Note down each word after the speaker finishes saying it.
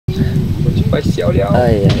白笑了。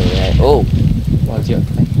Oh. Wow, it's your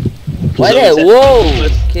time. Why that? Whoa!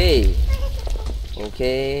 Okay.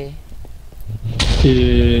 Okay.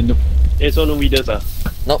 Nope. So no withers ah?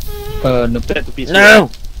 Nope. Nope. Set to peaceful. No!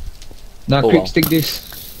 Nah, Oh, quick, wow. stick this.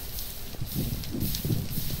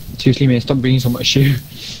 Seriously, man, stop bringing so much shit.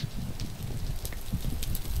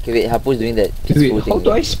 Okay, wait, Hapu's doing that Wait, peaceful how thing.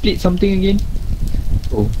 do I split something again?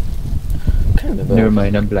 Oh, I can't remember. never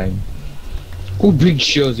mind, I'm blind. Who brings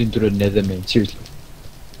shells into the nether, man? Seriously.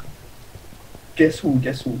 Guess who?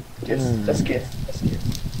 Guess who? Guess. Just guess. Just guess.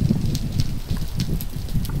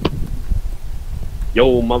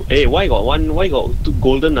 Yo, mom. Hey, why got two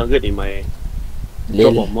golden nugget in my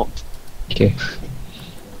drop of mobs? Okay.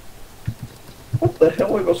 What the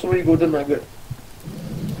hell? Why got so many golden nuggets?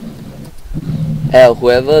 Hell,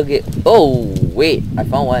 whoever get. Oh, wait, I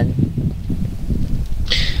found one.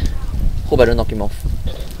 Hope I don't knock him off.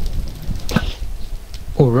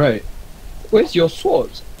 Alright. Where's your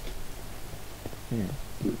swords?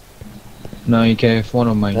 Now you can have one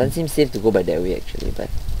of mine. Doesn't seem safe to go by that way actually, but.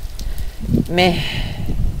 Meh.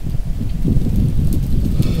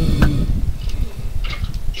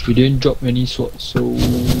 We didn't drop any swords, so...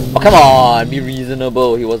 Oh, come on, be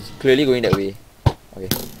reasonable. He was clearly going that way. Okay.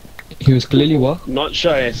 He was clearly what? Not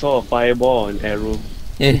sure I saw a fireball or an arrow.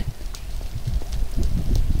 Yeah.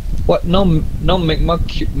 What? Now magma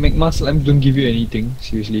slimes don't give you anything?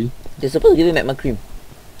 Seriously? They're supposed to give you magma cream.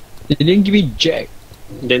 They didn't give me jack.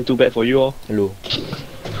 Then too bad for you all. Hello.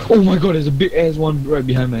 Oh my god, there's a big ass one right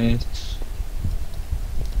behind my ass.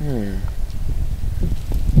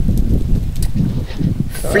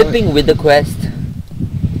 Flipping WitherQuest.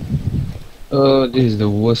 This is the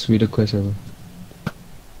worst WitherQuest ever.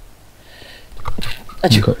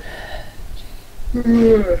 Achoo.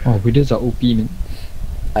 Oh, withers are OP, man.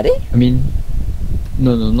 Are they? I mean,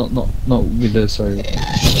 no, not withers. Sorry.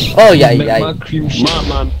 Oh yeah, Magma yeah. cream shit.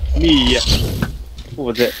 Mama mia. What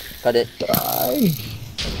was that? Got it. Die.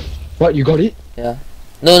 What? You got it? Yeah.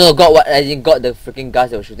 No, got what? I got the freaking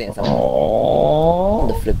guys that were shooting at someone. Oh.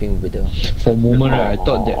 The flipping wither. For a moment, right, I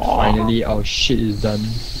thought that finally our shit is done.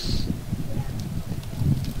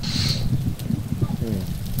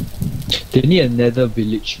 They need another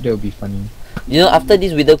village. That would be funny. You know, after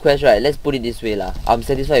this wither quest, right? Let's put it this way, lah. I'm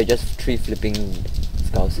satisfied with just 3 flipping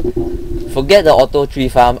skulls. Forget the auto tree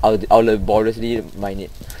farm. I'll laboriously mine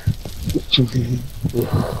it.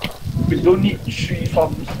 We don't need 3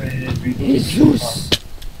 farms, man. We don't need 3 Jesus. farms.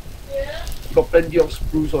 Got plenty of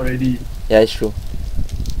spruce already. Yeah, it's true.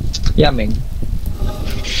 Yeah, man.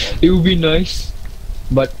 It would be nice,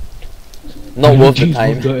 but Not worth the it's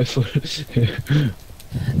time. worth the effort.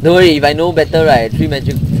 Don't worry, if I know better, right? 3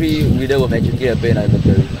 wither will magically appear in our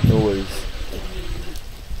inventory. No worries.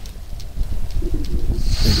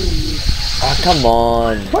 Ah, come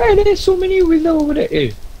on. Why are there so many wither over there?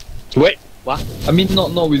 Eh? Wait, what? I mean,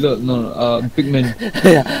 not wither. No, pigmen.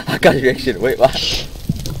 I can't reaction. Wait, what?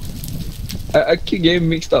 I keep getting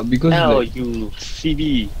mixed up because Hell, like, you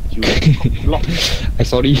CB, you block. I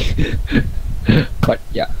sorry, but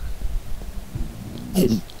yeah.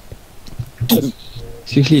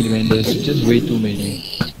 Seriously, man, there's just way too many.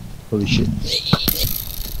 Holy shit!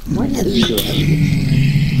 Why not sure?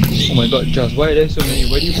 Oh my god, Just, why are there so many?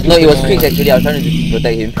 Why do you? No, it was Chris actually. I was trying to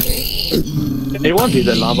protect him. Hey, what is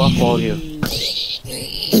the lava fall here?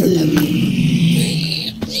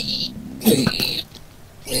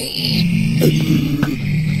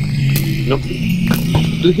 Nope.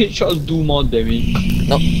 Do headshots do more damage?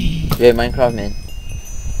 Nope. You're in Minecraft, man.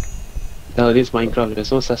 No, this Minecraft,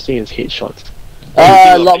 there's no such thing as headshots.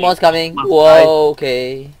 A lot more's coming. Whoa,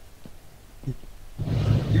 okay.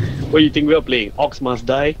 What do you think we're playing? Ox must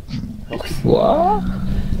die? What?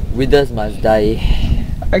 Withers must die.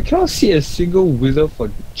 I cannot see a single wither for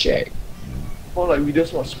Jack. More like we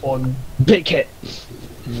just must spawn. Black cat.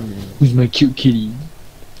 Who's my cute kitty?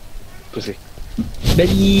 Pussy.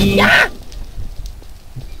 Betty.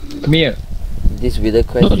 Come here. This wither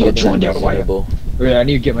quest No, is don't throw getting down the wire. unreasonable. Wait, I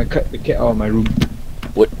need to get my the cat out of my room.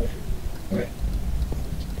 What?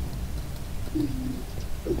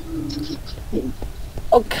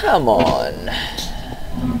 Oh, come on.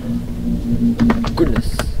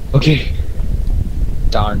 Goodness. Okay.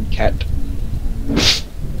 Darn cat.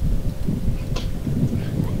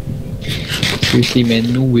 Seriously,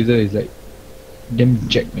 man, no wither is like damn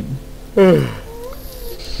Jack, man. There's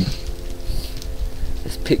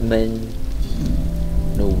pigmen.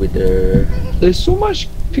 No wither. There's so much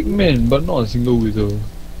pigmen, but not a single wither.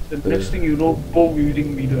 The next thing you know, bow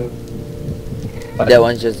wielding leader. That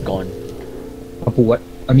one's just gone. Apa what?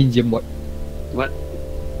 I mean, Jim what? What?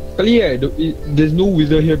 Luckily, there's no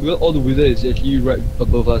wither here because all the wither is actually right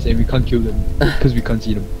above us and we can't kill them because we can't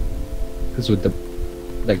see them. Because we're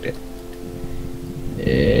like that.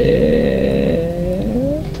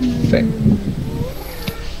 Fact.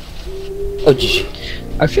 Oh, gee.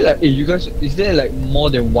 I feel like, hey, you guys, is there like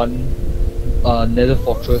more than one nether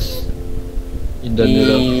fortress in the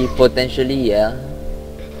nether? Potentially, yeah.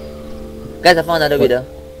 Guys, I found another wither.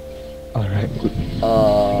 Alright, good.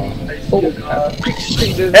 Cricks,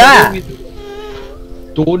 there's Ah! no wither.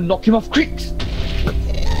 Don't knock him off, Cricks!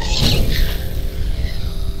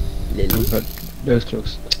 Lily. Oh god, that was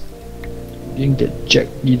close. Didn't get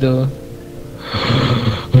jacked either.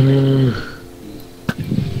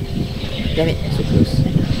 Damn it, so close.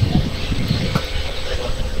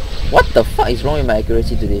 What the fuck is wrong with my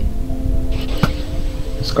accuracy today?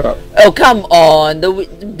 Scrap. Oh, come on!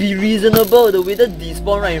 Be reasonable, the wither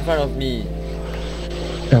despawned right in front of me.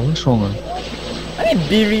 Yeah, what's wrong? I mean,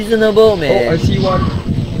 be reasonable, man. Oh, I see one.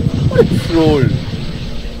 What a troll.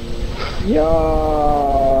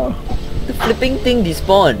 Yeah. The flipping thing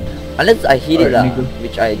despawned. Unless I hit it lah, nigga.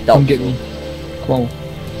 which I doubt. Come get so. me. Come on.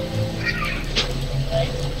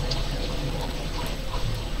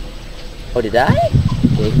 Oh, did I?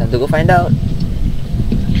 Okay, time to go find out.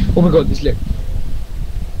 Oh my god, this leg.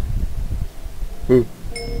 Wait,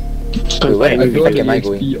 where I the don't heck am I want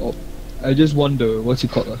going? XP. I just want the, what's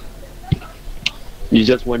it called? You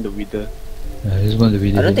just want the wither. I just want the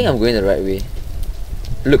video. I don't think I'm going the right way.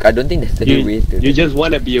 Look, I don't think there's any way to. You just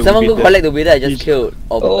wanna be a Someone go wither. collect the wither I just You- killed.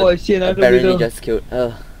 Or Oh, I see another apparently wither. just killed.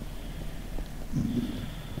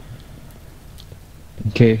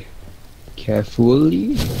 Okay.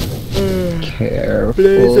 Carefully. Blaze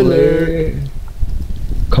Carefully.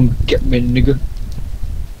 Come get me, nigga.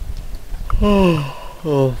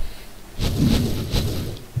 Oh.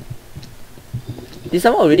 Did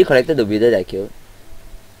someone already collected the wither that I killed?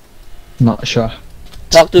 Not sure.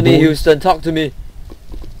 Talk to me, Bones. Houston, talk to me.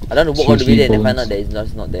 I don't want to walk on the Seriously, wither and then find bones. out that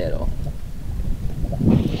it's not there at all.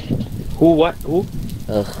 Who? What? Who?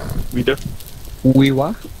 Ugh. Wither? We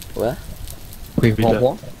what? What? Wait, Wither.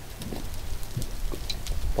 what?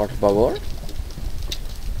 Por favor?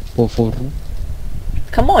 For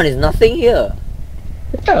Come on, there's nothing here.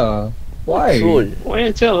 Yeah. Why? Troll. Why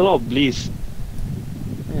is there a lot of blaze?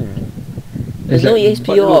 There's It's no like EXP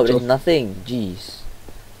or buttloads there's of- nothing. Jeez.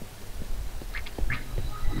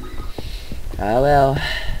 Ah well.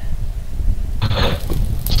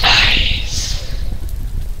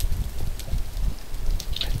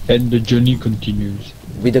 And the journey continues.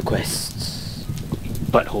 With the quests.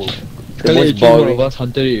 Butthole. The Kali most actually one boring. of us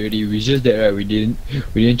hunted it already. We just that right. We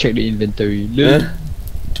didn't check the inventory. Huh?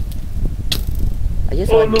 I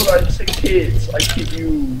just Oh want. look, I'm 6 hits. I keep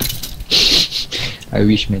you. I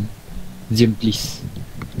wish, man. Jim, please.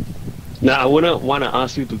 Nah, I wanna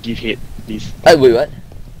ask you to give head, please. Wait, what?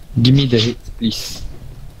 Give me the hits, please.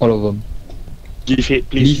 All of them. Give head,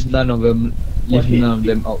 please. Leave none of them. What Leave hit? none of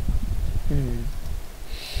them out.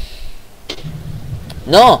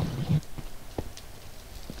 No!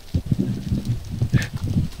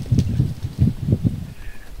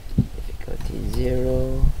 Difficulty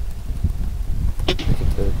 0.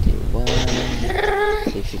 Difficulty 1.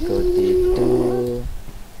 Difficulty 2.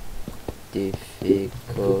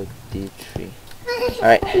 Difficulty 3.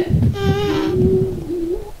 Alright.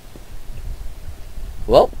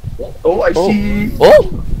 Well. Oh, I Oh. see. Oh!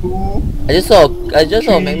 Two. I just saw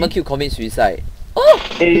Three. Magma Cube commit suicide. Oh!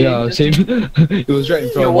 Eight. Yeah, same. It was right in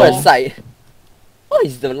front of What a us. sight! Oh,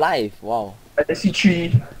 he's alive! Wow. I see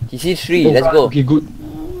 3. He sees 3. Let's go. Okay, good.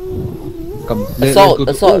 Come. Assault! let's go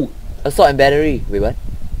to- Assault! Oh, Assault and battery. Wait, what?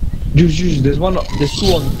 Juice. There's one. There's two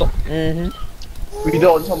on top. Wither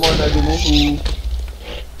on someone, I don't know who.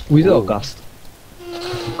 Wither Oh. or Gust?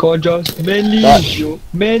 Come on, Josh. Manly. Dodge.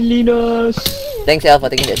 Manliness. Thanks, Al, for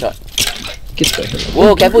taking that shot. Get the hell.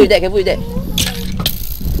 Whoa, careful with that, careful with that.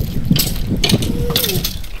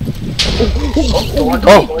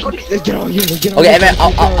 Oh. Let's get out of here. Let's get out. Okay, of man, here,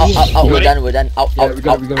 out, out, out, out, out, You we're got done, we're done. Out, Yeah, out, we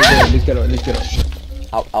got out, it. Let's get out. Let's get out.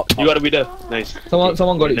 out, out, You out. got a wither. Nice. Someone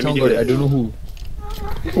got it. Let me Someone do got it. it. I don't know who.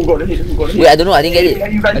 Who got the hit? Who got the hit? Wait, I don't know, I didn't get Yeah,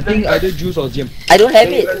 it. you guys, I think either Juice or Jim. I don't have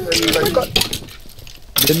you it. guys.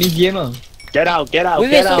 That means Jim ah. Get out. Get out.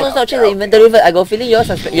 Wait, Get stop, out. stop, check the inventory first. I got a feeling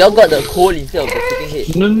y'all got the coal instead of the freaking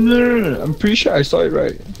hit. No. I'm pretty sure I saw it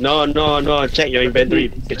right. No. Check your inventory.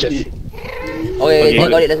 Bitches. Okay, Okay.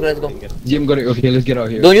 got it, let's go. Jim got it. Okay, let's get out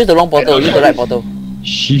of here. Don't use the wrong portal, use the right portal.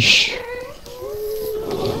 Sheesh.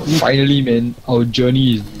 Finally, man, our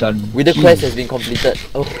journey is done. Wither quest has been completed.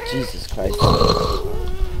 Oh, Jesus Christ.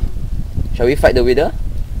 Shall we fight the wither?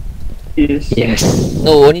 is Yes.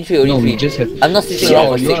 No, only 3, only No, 3. we just have. I'm not sitting See,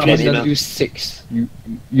 around for you 6 want minutes. to do 6. You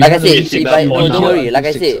Like I want to said, do if six, I, you no, want don't to worry. do Like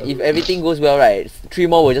I 6, said, if everything goes well, right, 3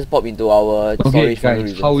 more will just pop into our Okay, storage for no guys,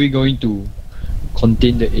 reason. how are we going to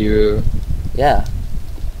contain the area? Yeah,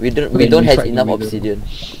 we don't When don't we have fight the enough wither. obsidian,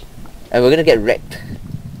 and we're gonna get wrecked.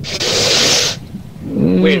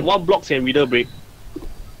 Wait, what blocks can Wither break?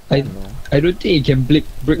 I don't think it can break.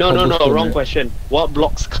 No, cobblestone, wrong right? question. What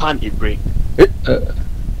blocks can't it break? Uh,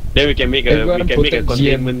 Then we can make a Everyone protect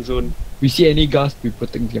containment zone. we see any gas, we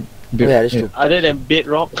protect them. Oh, yeah, that's true. Other than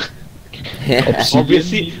bedrock,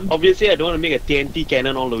 Obsidian. obviously I don't want to make a TNT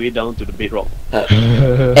cannon all the way down to the bedrock.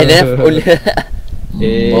 And then only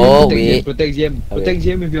Hey, Oh, protect wait. Ziem, protect Ziem. Okay. Protect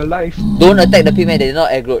Ziem with your life. don't attack the pigman. They're not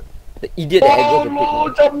aggroed. The idiot that aggroed Oh the no,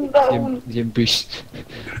 pigman. jump down! Ziem priest.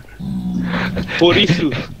 Horisu.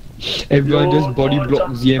 Everyone No, just body no, block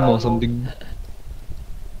jump Ziem or down. something.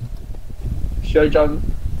 Should I jump?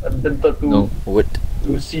 I'm tempted to No. What?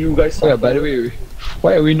 to see you guys. Oh yeah, suffer. by the way,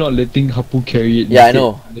 why are we not letting Hapu carry it? Yeah, I instead?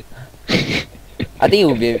 know. I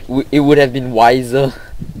think it would have been wiser.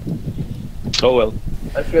 Oh well.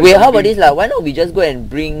 I feel Wait, like how about jumping. this lah? Why not we just go and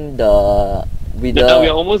bring the We wither? are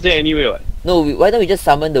almost there anyway. What? No, why don't we just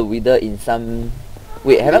summon the wither in some?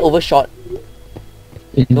 Wait, have I overshot?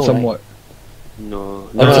 In No, somewhat. No.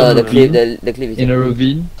 Oh, no, the cliff, the cliff is In a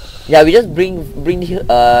ravine. Yeah, we just bring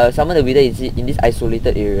summon the wither in this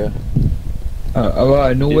isolated area. Well,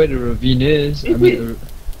 I know where the ravine is. I Wait.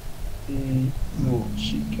 mean, No,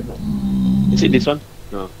 shit, cannot. Is it this one?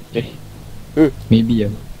 No. Okay. maybe yeah.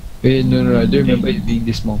 Wait, no, I don't remember it being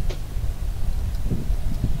this small.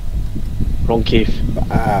 Wrong cave.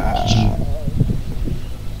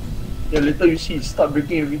 Yeah, later you see it start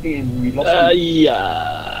breaking everything and we lost it.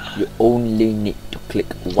 Yeah. You only need to click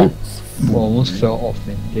once. Oh, almost fell off,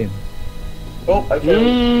 man. Damn. Oh, I fell.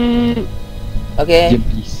 Okay. Ziem,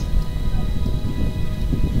 please.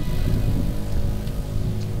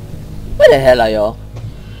 Where the hell are y'all,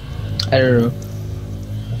 I don't know.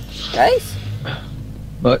 guys?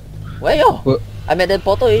 But Where y'all? What? I'm at the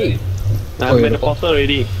portal already. I'm yeah. at the portal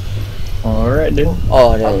already. alright then.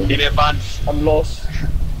 Oh, there. In advance. I'm lost.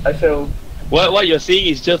 I fell. What you're seeing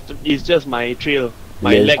is just my trail,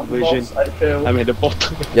 my Yeah. leg I'm version. lost. I fell. I'm at the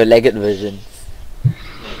portal. Your lagged version.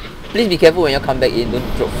 Please be careful when you come back in.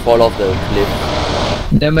 Don't fall off the cliff.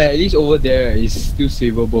 Never mind, at least over there is still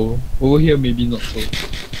savable. Over here maybe not so.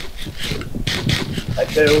 I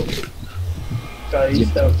fell. Guys, Zip.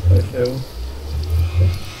 help. I fell.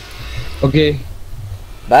 Okay,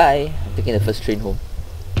 Bye. I'm taking the first train home.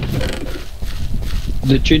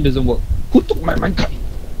 the train doesn't work. Who took my minecart?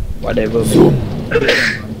 Whatever.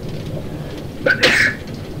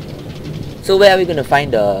 So where are we gonna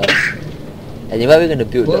find the? And where are we gonna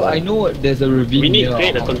build Well, the? I know there's a ravine We need near to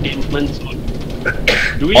create a our- containment zone.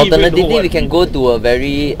 Do we even know Alternatively, what we can go to a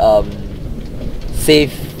very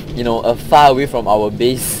safe, far away from our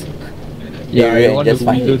base Yeah, area I and want just the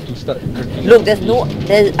find wither it. to start. Look,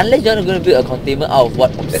 unless you're gonna build a containment out of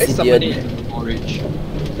what There's somebody obsidian. in orange.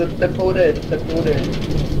 The temple there, the temple there.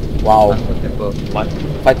 Wow, Temple. What?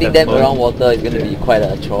 fighting them temple. around water is gonna be quite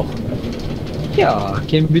a chore. Yeah,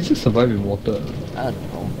 can wizards survive in water? I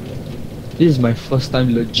don't know. This is my first time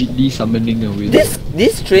legitly summoning a wizard.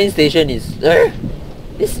 This train station is.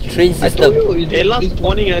 This train I told system. you, Hey, last it's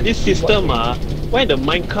warning, this system, where the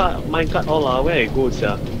minecart all where it goes,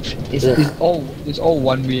 it's all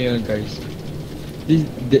one way, guys.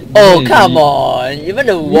 Oh this come is- on! Even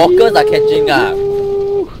the walkers are catching up.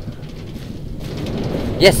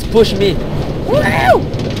 Yes, push me. Wow! I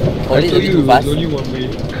Oh, this is a told bit you too it fast. was only one way.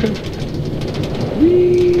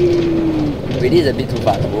 Wait, this is a bit too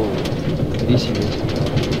fast. Whoa. Are you serious?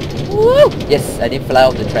 Woo! Yes, I didn't fly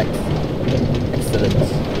off the tracks. Excellent.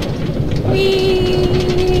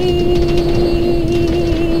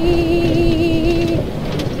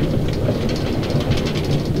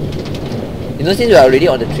 You know, since we are already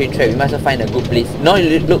on the train track, we might as well find a good place. No,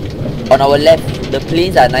 look, on our left, the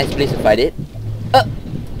plains are a nice place to fight it.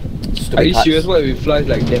 Stupid Are you cards. serious? What if it flies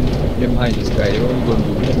like them high in the sky? What are we gonna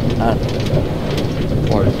do? I don't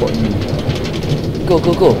know. Or report you?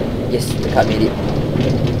 Go. Yes, the card made it.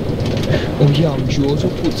 Oh yeah, we should also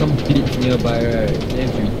put some blades nearby, right? Then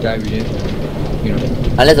if we die, we have, you know.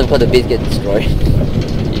 Unless of course the base gets destroyed.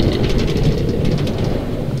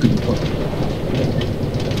 Good point.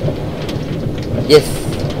 Yes.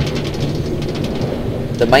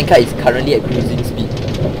 The minecart is currently at cruising speed.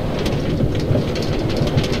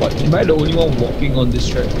 What? Am I the only one walking on this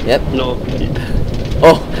track? Yep. No.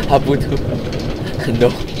 Oh, Habutu. No.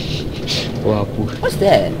 Wow, What's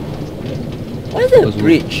that? Why is there a What's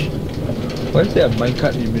bridge? why is there a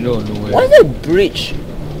minecart in the middle of nowhere? Why is there a bridge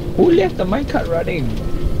Who left the minecart running?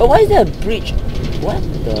 But why is there a bridge? What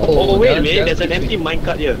the? Oh, wait a minute, that's there's an empty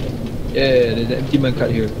minecart here. Yeah, there's an empty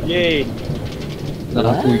minecart here. Yay.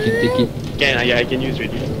 Nah, cool, you can take it. Yeah, I can use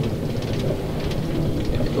it.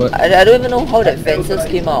 What? I don't even know how that fences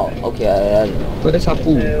came out. Okay, I don't know. But that's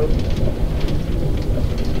Apu.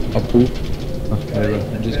 Apu? Oh, whatever.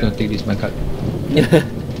 I'm just gonna take this minecart.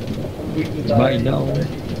 It's mine now.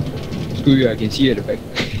 Screw you, I can see you at the back.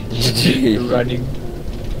 You're running.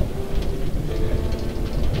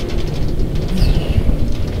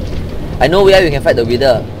 I know where we can fight the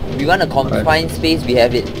Wither. We want a confined space, we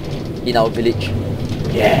have it in our village.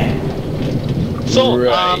 Yeah. So,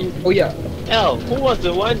 Right. Oh yeah. Al, who was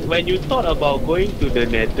the one when you thought about going to the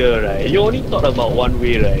Nether, right? You only thought about one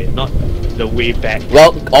way, right? Not the way back.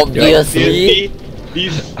 Well, obviously. Seriously,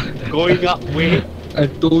 this going up way. I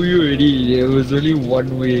told you already, there was only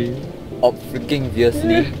one way. Freaking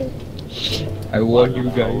obviously. I warned you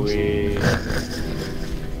guys. Way.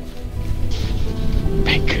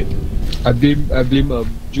 Back. I blame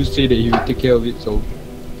Juice say that he will take care of it, so.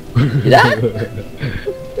 Yeah?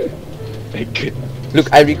 Back.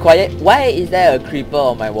 Look, I require. Why is there a creeper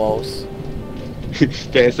on my walls?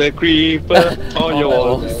 There's a creeper on your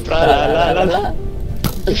walls. La, la, la, la.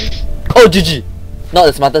 Oh, GG! Not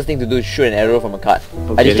the smartest thing to do is shoot an arrow from a cart.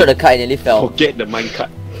 I just shot the cart and nearly fell. Forget the minecart.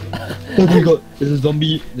 Oh my god, there's a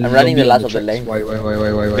zombie. I'm running the last of the length. Why?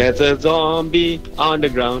 There's a zombie on the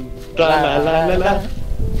ground. La la la la la.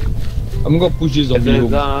 I'm gonna push this zombie There's a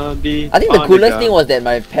home. zombie. I think the on coolest thing ground. was that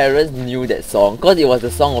my parents knew that song, cause it was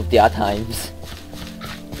the song of their times.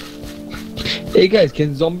 Hey guys,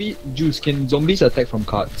 can zombies attack from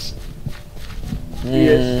carts?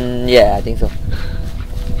 Mm, yeah, I think so.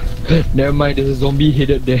 Never mind, there's a zombie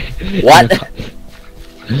headed there. What?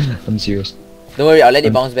 I'm serious. Don't worry, I'll let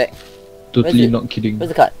it bounce back. Totally it? not kidding. Where's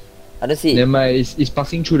the cart? I don't see it. Never mind, it's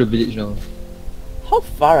passing through the village now. How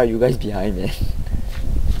far are you guys behind, man?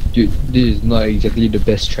 Dude, this is not exactly the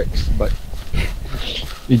best tracks, but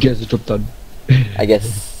it gets the job done. I guess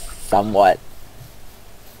somewhat.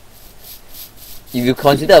 If you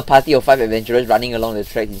consider a party of 5 adventurers running along the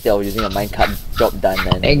tracks instead of using a minecart, job done,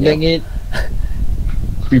 man. Dang it.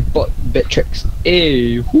 Report bad tracks.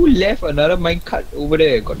 Hey, who left another minecart over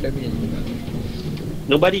there? God damn it.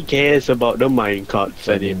 Nobody cares about the minecarts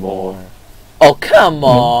anymore. Oh, come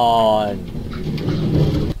on!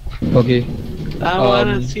 Okay. I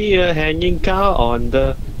wanna see a hanging cow on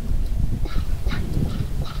the.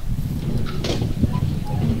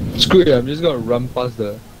 Screw it, I'm just gonna run past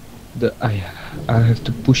the I have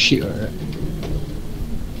to push it, alright.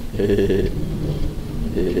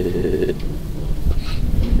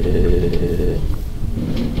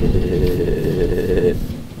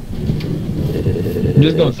 I'm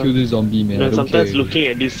just gonna kill this zombie, man. You know, I don't sometimes care. looking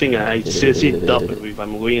at this thing, I seriously doubt if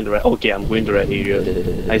I'm going in the right. Okay, I'm going the right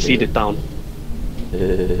area. I see the town.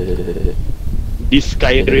 This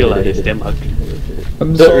sky rail is damn ugly.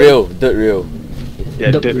 I'm Dirt sorry. real, dirt real.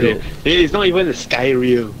 Yeah, Dirt dirt rail. rail. It's not even a sky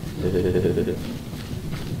rail.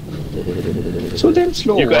 So damn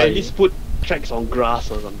slow. You could why? at least put tracks on grass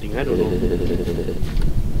or something. I don't know.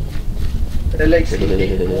 I like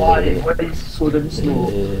sleeping. Why is so damn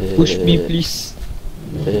slow? Push me, please.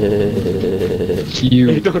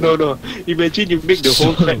 You. No. Imagine you make the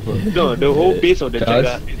whole track. No, the whole base of the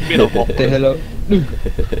track is made of What the hoppers. hell up?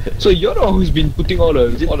 So you're the one who's been putting all the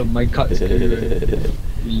minecarts everywhere.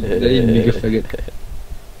 That is bigger faggot.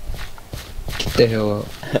 Get the hell out.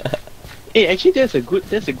 Hey, actually, that's a good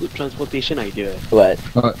transportation idea. What?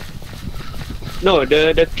 No,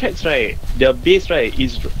 the tracks, right, the base, right,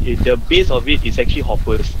 is the base of it is actually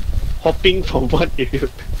hoppers, hopping from one area.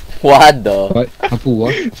 What the? What? Apu,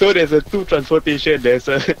 what? So there's a two transportation. There's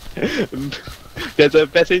a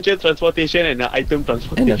passenger transportation and an item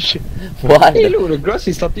transportation. What Hey the? look, the grass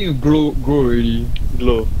is starting to grow already.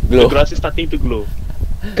 Glow. Glow. The grass is starting to glow.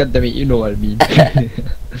 God damn it, you know what I mean.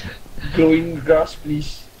 Glowing grass,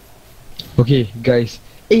 please. Okay, guys.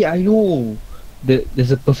 Hey, I know.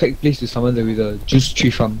 There's a perfect place to summon the Wither. Juice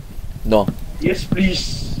tree farm. No. Yes,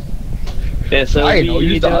 please. There's a I know,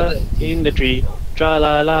 use the wither other- in the tree. Tra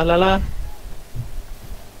la la la la.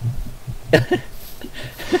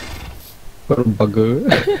 What a bugger.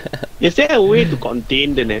 Is there a way to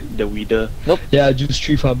contain the wither? Yeah, juice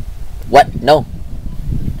tree farm. What? No.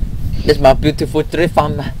 That's my beautiful tree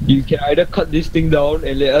farm. You can either cut this thing down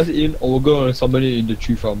and let us in, or we're gonna summon it in the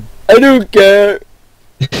tree farm. I don't care.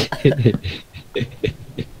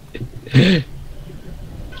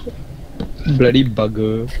 Bloody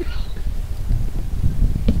bugger.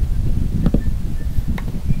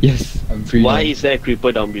 Yes, I'm free. Why now. is there a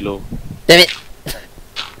creeper down below? Damn it.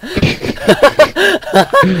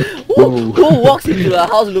 Who walks into a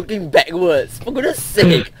house looking backwards? For goodness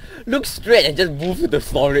sake, look straight and just move to the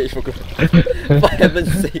storage for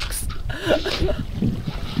heaven's sakes.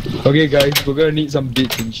 Okay guys, we're gonna need some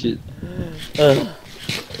beds and shit.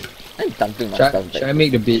 I'm dumping my stuff Should I back.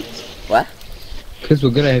 make the beds? What? Because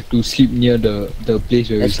we're gonna have to sleep near the place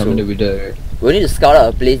where That's we summon true. the wither, right? We need to scout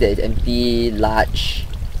out a place that is empty, large.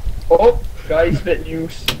 Oh, guys, bad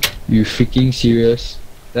news. You freaking serious?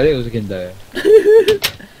 That also can die.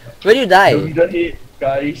 Where do you The die? wither head,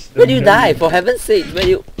 guys. Where do you die? For heaven's sake, where do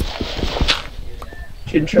you...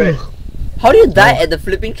 Chin track. How do you die at the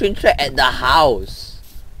flipping train track at the house?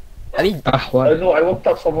 I mean, What? No, I walked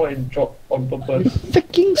up someone and dropped on purpose.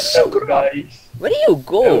 Fucking Help, suck. guys. where do you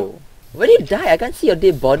go? Where do you die? I can't see your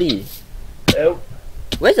dead body. Help.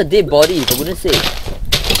 Where's the dead body, for goodness sake?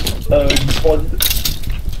 Respawn.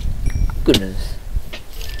 Goodness.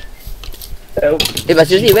 Help. Hey, but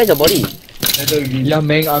seriously, where's your body? Never again. Yeah,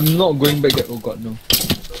 man, I'm not going back there. Oh god, no.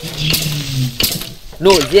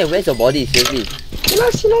 No, Zian, where's your body? Seriously.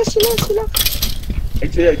 Sila.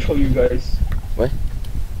 Actually, I trolled you guys. What?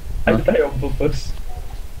 I Huh? died on purpose.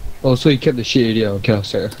 Oh, so you kept the shit already? Okay, I'll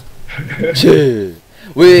say. Chill.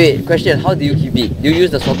 Wait, question, how do you keep it? Do you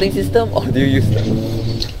use the sorting system or do you use the...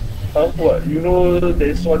 Huh? What? You know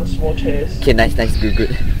there's one small chest? Okay, nice,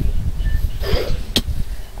 good.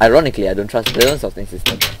 Ironically, I don't trust the sorting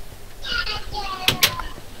system.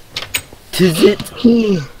 Is it?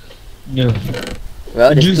 Yeah.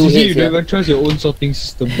 Well, there's You two see, heads you don't here. even trust your own sorting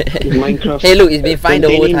system. Minecraft. Hey, look, it's been fine the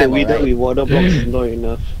whole Containing time, the wither alright? with water blocks is not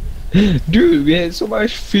enough. Dude, we had so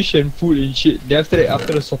much fish and food and shit. Then after that,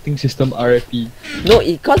 after the sorting system, RFP. No,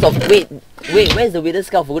 because of... Wait, where's the wither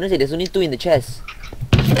skull? For goodness sake, there's only 2 in the chest.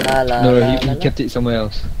 La, la, No, la, he la, la. kept it somewhere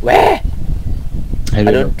else. Where? I I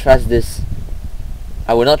don't don't know. trust this.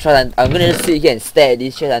 I will not trust... I'm gonna just sit here and stare at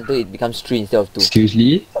this chest until it becomes 3 instead of 2.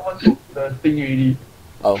 Seriously? Someone took the thing already.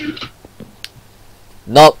 Oh.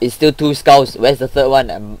 Nope, it's still 2 skulls. Where's the third one?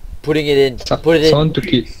 I'm putting it in. Put it in. Someone took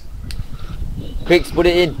it. Craigs, put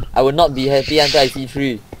it in. I will not be happy until I see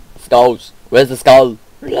 3 skulls. Where's the skull?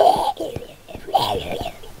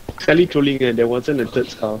 Scully trolling and there wasn't a third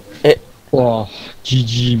skull. Wow,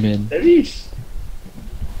 GG, man. There is.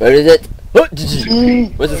 Where is it? Oh,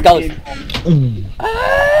 GG. Where's the skull? Mm.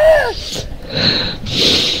 Ah!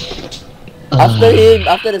 After him,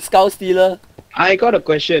 after the skull stealer. I got a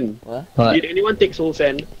question. What? What? Did anyone take soul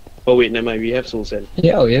sand? Oh wait, never mind, we have soul sand.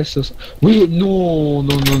 Yeah, we have so. Wait, no.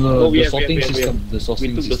 Oh, we The have, sorting we have. system. The We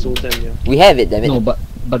sorting took the system. soul sand, yeah. We have it, damn it. No, but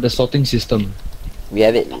the sorting system. We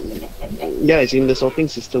have it. Yeah, it's in the sorting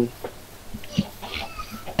system.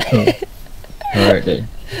 Alright then.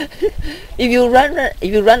 If you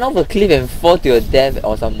run off a cliff and fall to your death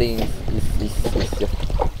or something, it's your...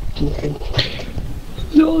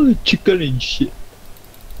 No, chicken and shit.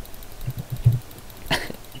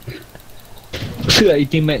 I feel like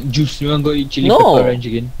eating Mac juice. You wanna go eat chili No. pepper ranch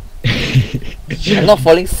again? I'm not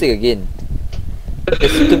falling sick again. The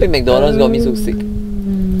stupid McDonald's got me so sick.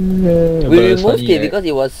 We removed it because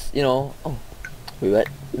it was, you know... Oh, wait, what?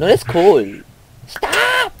 No, that's cold.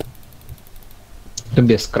 Stop! Don't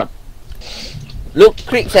be a scrub. Look,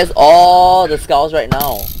 Craigs has all the skulls right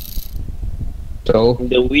now. So,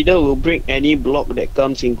 The wither will break any block that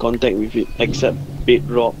comes in contact with it, except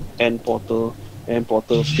bedrock and portal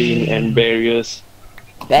stone and barriers.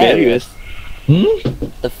 Barriers?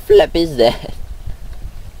 The flap is that?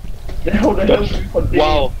 Then how the hell do you contain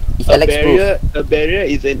Wow. It's A Alex barrier, proof. a barrier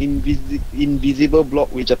is an invisible block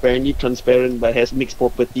which apparently transparent but has mixed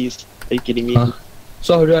properties. Are you kidding me? Huh?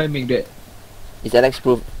 So how do I make that? It's Alex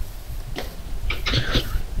proof.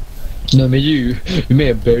 No, imagine you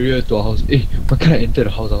make a barrier to a house. Hey, why can't I enter the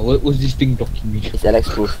house? What's this thing blocking me? It's Alex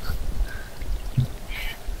proof.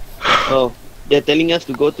 Oh, they're telling us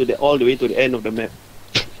to go to all the way to the end of the map.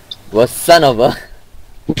 Was son of a...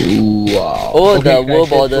 Wow. Oh, Okay, the guys, world let's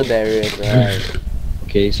border go. barriers, right.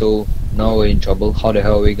 Okay, so now we're in trouble. How the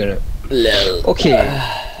hell are we gonna... Lol. Okay,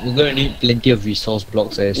 we're gonna need plenty of resource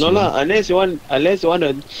blocks, I assume. No lah, unless you want a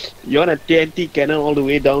TNT cannon all the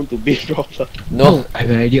way down to bedrock lah. No. I have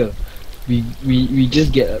an idea. We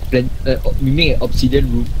just get we make an obsidian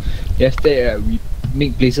room. Then after that, we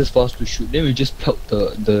make places for us to shoot. Then we just pelt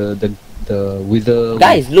the wither.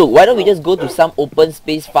 Guys, look, why don't we just go to some open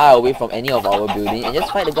space far away from any of our building and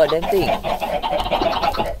just fight the goddamn thing?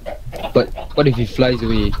 But what if he flies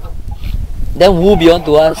away? Then who be on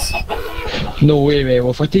to us? No way, man.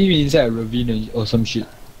 We're fighting him inside a ravine or some shit.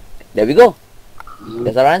 There we go.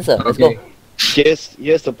 That's our answer. Let's go.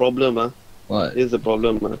 Here's the problem, What? Here's the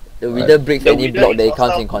problem, The wither breaks The any wither block is that it hostile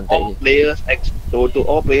comes in to contact all with. players to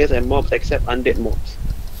all players and mobs except undead mobs.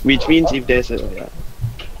 Which means if there's a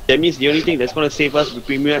that means the only thing that's gonna save us will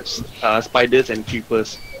pretty much spiders and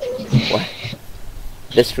creepers. What?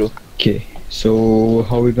 That's true. Okay, so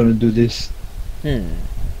how are we gonna do this?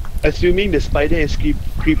 Assuming the spider and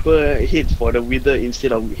creeper heads for the wither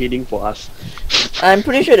instead of heading for us. I'm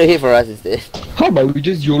pretty sure they'll hit for us instead. How about we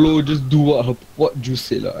just YOLO, just do what Juice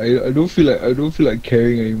said lah. I don't feel like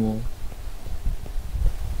caring anymore.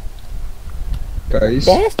 Guys.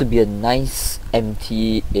 There has to be a nice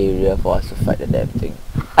empty area for us to fight the damn thing.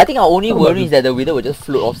 I think our only worry is that the wither will just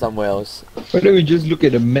float off somewhere else. Why don't we just look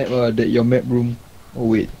at the map, your map room? Oh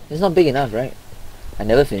wait. It's not big enough, right? I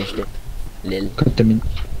never finished it. Lil. God damn it.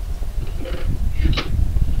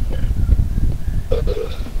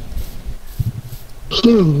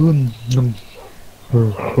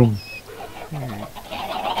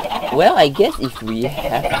 Well, I guess if we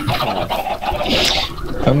have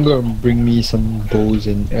I'm gonna bring me some bows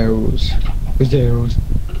and arrows. Where's the arrows?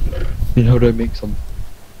 And how do I make some?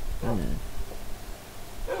 I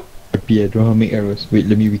don't know how to make arrows. Wait,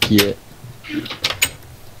 let me wiki it.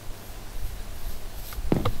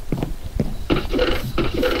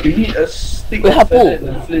 You need a stick Wait, of feather and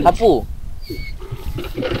a Hapu! flint. Hapu!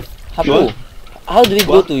 Hapu! What? How do we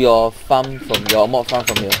go What? to your farm from your mob farm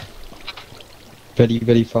from here? Very,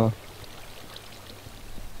 very far.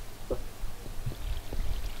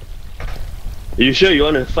 Are you sure you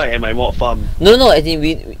wanna fight at my mob farm? No, as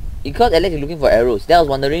in because Alex is looking for arrows. Then I was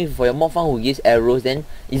wondering for your mob farm who gives arrows, then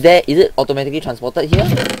is it automatically transported here?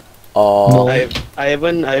 Or No. I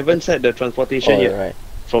haven't set the transportation yet right.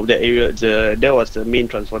 from that area. That was the main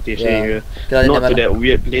transportation Yeah. area. Okay, then Not never to mind. that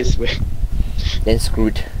weird place where Then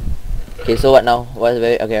screwed. Okay, so what now?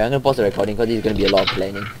 Okay, I'm gonna pause the recording because this is gonna be a lot of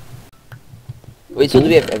planning. Wait, so do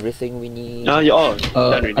we have everything we need? you're all done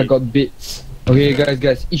already. I got bits. Okay,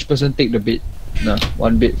 guys, each person take the bit. Nah,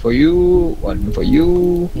 one bit for you, one for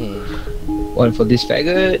you, one for this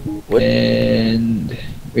faggot, What? and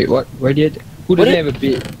wait, what? Who What doesn't did- have a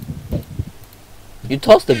bit? You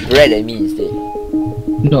tossed the bread at me instead.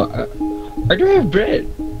 No, I don't have bread.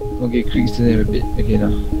 Okay, Creeks doesn't have a bit. Okay,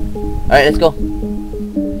 now. Alright, let's go.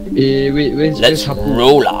 Wait, where's Hapu?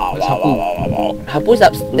 roll Where's Hapu? Hapu's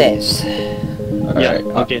upstairs. Yeah. Alright,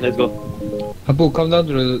 Okay, let's go. Hapu, come down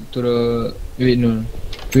to the. Wait, no.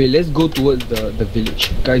 Wait, let's go towards the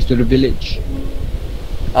village, guys. To the village.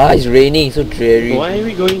 Ah, it's raining, it's so dreary. Why are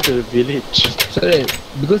we going to the village? So that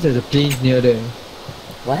because there's a plains near there.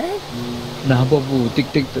 What? Nah, Hapu,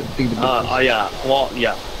 take the bit. Yeah. Well,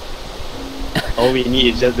 yeah. All we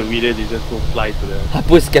need is just the wither to just go fly to the.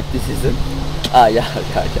 Hapu's skepticism. Ah, yeah.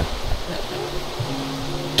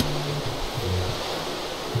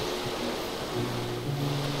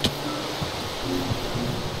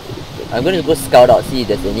 I'm gonna go scout out, see if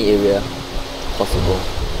there's any area possible.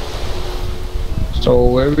 So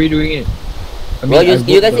where are we doing it? I Well, you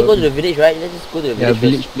I guys can go to the village, right? Let's just go to the yeah,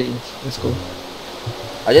 village. village plains. Let's go.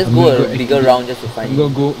 I'll just I'm go gonna a go bigger activate- round just to find I'm you.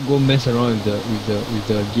 gonna go mess around with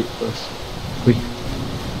the gate first. Wait,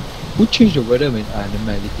 who changed the weather, man? Ah, never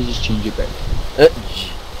mind. They just change it back.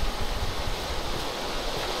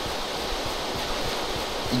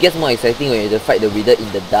 It gets more exciting when you have to fight the wither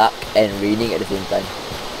in the dark and raining at the same time.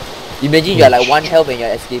 Imagine you're like one health and you're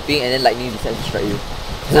escaping and then lightning decides to strike you.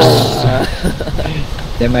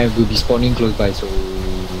 Then I will be spawning close by, so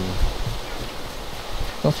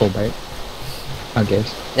not so bad, I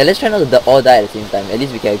guess. Yeah, let's try not to all die at the same time. At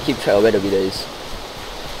least we can keep track of where the wither is.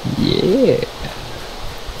 Yeah.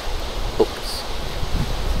 Oops.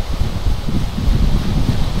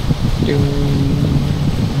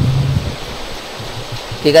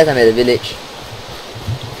 Okay guys, I'm at the village.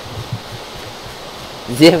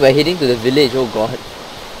 Yeah, we're heading to the village, oh god.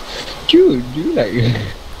 Dude, do you like?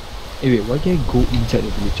 Hey, wait, why can't I go inside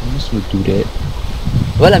the village? I'm not supposed to do that.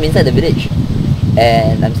 Well, I'm inside the village.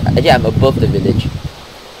 And I'm above the village.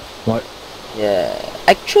 What? Yeah.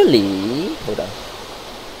 Actually, hold on.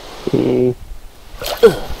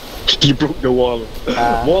 He broke the wall.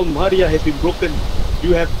 Wall Maria has been broken.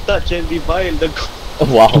 You have touched and reviled the.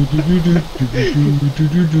 Wow.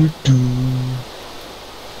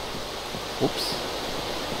 Oops.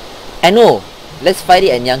 I know. Let's fight it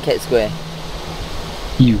at Young Cat Square.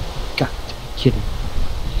 You got to be kidding.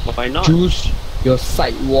 Why not? Choose your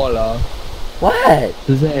side wall, What?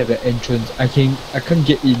 doesn't have an entrance. I can't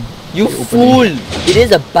get in. You They open fool! it. It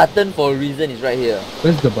is a button for a reason. It's right here.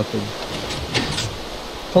 Where's the button?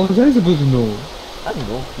 How was I supposed to know? I don't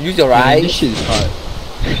know. Use your Man, this eyes. shit is hard.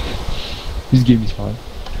 This game is hard.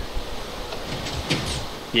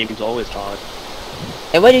 Game is always hard.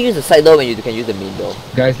 And why do you use the side door when you can use the main door?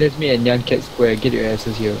 Guys, let's meet at Nyan Cat Square. Get your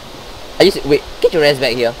asses here. Wait, get your ass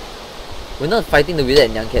back here. We're not fighting the wizard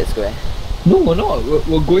at Nyancat Square. No, we're not.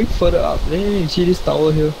 We're going further up. Hey, you see this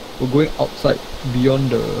tower here? We're going outside beyond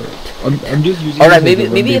the. I'm just using. Alright, this as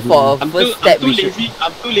maybe a for rendezvous. first step we should.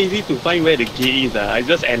 I'm too lazy to find where the gate is. I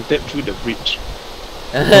just entered through the bridge.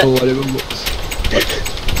 Oh, whatever works.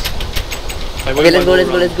 Okay,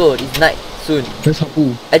 let's go. It's night soon. Where's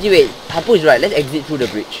Hapu? Actually, wait. Hapu is right. Let's exit through the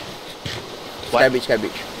bridge. Sky bridge.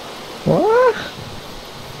 What?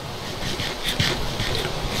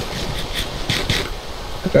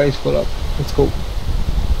 The guy is full up. Let's go.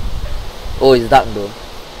 Oh, it's dark though.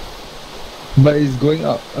 But it's going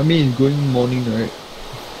up. I mean, it's going morning, right?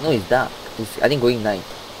 No, it's dark. It's, I think, going night.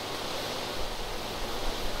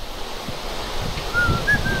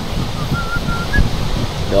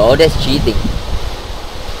 No, that's cheating.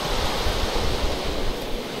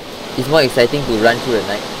 It's more exciting to run through the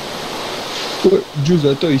night. What? Jules,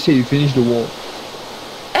 I thought you said you finished the wall.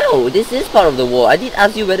 Oh, this is part of the wall. I did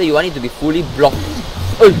ask you whether you want it to be fully blocked.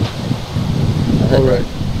 Oh. Alright.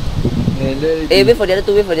 And let it Hey, be. wait for the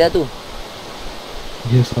other two.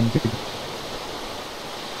 Here's something.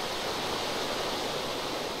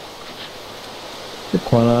 Look,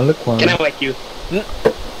 Can I whack you?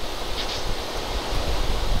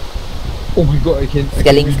 Oh my god, I can.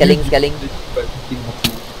 Scaling. By hitting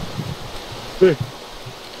Hapu.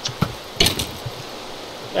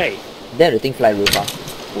 Hey, Damn, the thing fly real fast.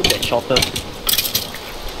 put that shorter.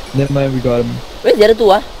 Never mind, we got him. Where's the other two,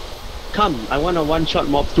 ah? Come, I want a one-shot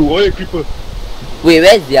mob too. Oh, creeper. Wait,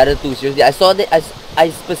 where's the other two? Seriously, I saw that. I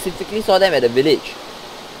specifically saw them at the village.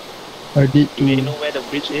 I did You may too. know where the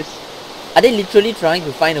bridge is. Are they literally trying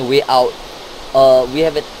to find a way out? We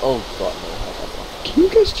have it. Oh god, no. Can you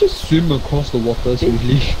guys just swim across the water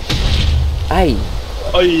seriously? Aye.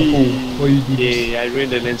 Oi. What you do this? Yay, I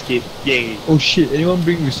ruined the landscape. Yay. Oh shit, anyone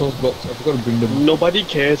bring resource blocks? I forgot to bring them. Nobody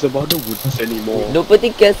cares about the woods anymore.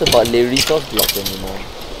 Nobody cares about the resource blocks anymore.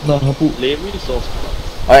 Nah, Hapu. Lay resource.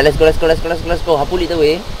 Alright, let's go. Hapu lead the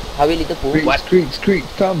way. Hawi lead the Poo. Creeks,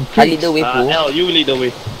 come, I lead creeks. the way, Poo. L, you lead the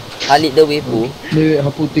way. I lead the way, Poo. Wait,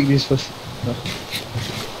 Hapu, take this first.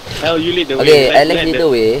 L, you lead the way. Okay, Alex lead the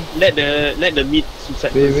way. Let the meat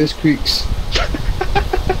suicide. Wait, where's Creeks?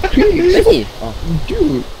 Where's Creeks? he? Oh.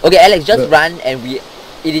 Dude. Okay, Alex, just But- run and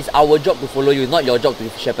it is our job to follow you, not your job to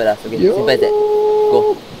shepherd us. Okay, Yo. simple as that.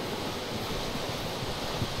 Go.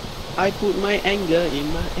 I put my anger in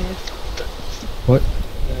my ass. What?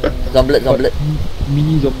 Zomblet.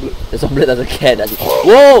 Mini zomblet. The zomblet doesn't care, does it?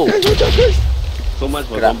 Whoa! Guys, watch out, guys! So much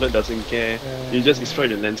for Scrap. Zomblet doesn't care. You just destroy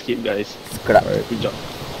the landscape, guys. Scrap. Alright. Good job.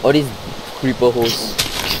 All these creeper holes.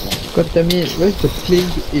 God damn it, where's the plane?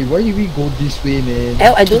 Hey, why did we go this way, man?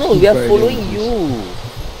 L, I don't know, we are Right, following there. you.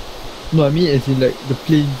 No, I mean as in like the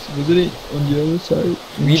planes. Wasn't it on the other side?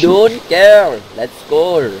 We Shit. don't care. Let's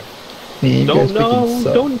go. Man, you No, guys freaking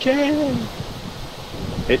suck. don't care.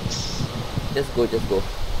 It's Just go.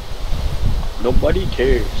 nobody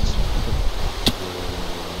cares.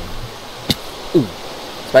 Ooh.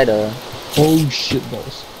 Spider. Oh shit,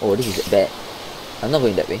 balls. Oh, this is bad. I'm not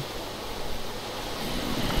going that way.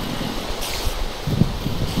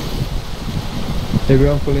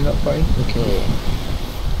 Everyone pulling up fine? Okay.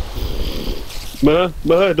 Okay.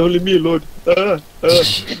 Ma, don't leave me alone. I'm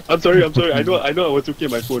sorry. I know I was looking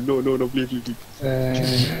at my phone. No, please.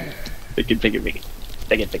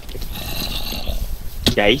 Take it.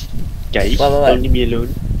 Guys, What? don't leave me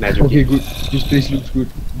alone. Nah, joking. Okay, good. This place looks good.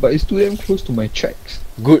 But it's too damn close to my tracks.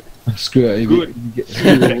 Good. Screw it. If Good. we get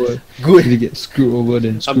screwed over. Good. If we get screwed over,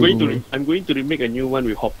 then screw over. I'm going to remake a new one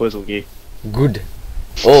with hoppers. Okay, Good.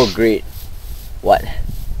 Oh, great. What?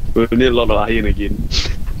 we'll need a lot of iron again.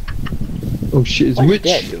 Oh shit, it's What's witch.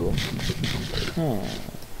 that though?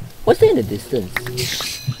 What's that in the distance?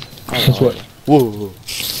 That's what. Whoa.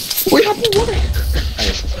 Wait, Hapu, what?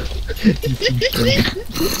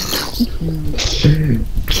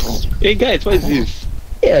 Hey guys, what is this?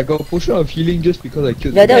 Yeah, I got a potion of healing just because I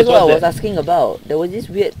killed Yeah, the that was what I what's was that? asking about. There was this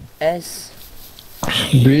weird ass.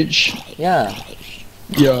 bridge. Yeah.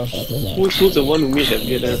 Yeah. Who's the one who made that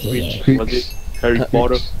weird ass bridge? Creeks. Was it Harry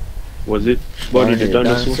Potter? Was it Bonnie the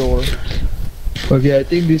Dinosaur? Okay, I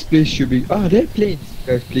think this place should be. Ah, there are planes.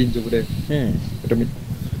 Guys, planes over there. What I mean?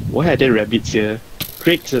 Why are there rabbits here?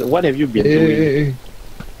 Craigs, what have you been Hey, doing? hey.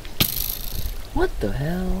 What the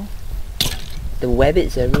hell? The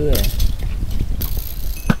rabbits everywhere.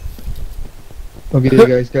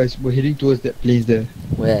 Okay, guys, we're heading towards that place there.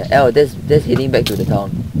 Where? Oh, that's heading back to the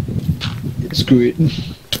town. Screw it.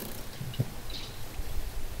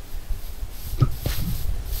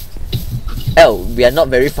 Oh, we are not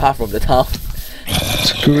very far from the town.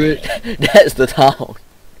 Screw it. That's the town.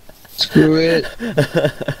 Screw it.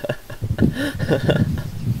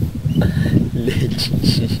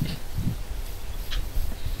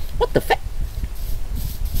 What the fuck?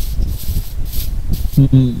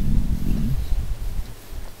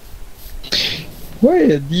 Why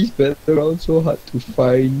are these battlegrounds so hard to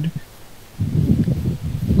find?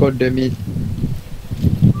 God damn it.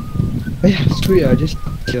 Yeah, screw it, I just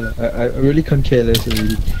kill. I really can't care less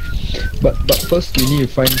already. But first we need to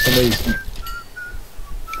find somewhere to sleep.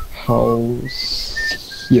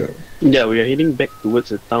 House here. Yeah, we are heading back towards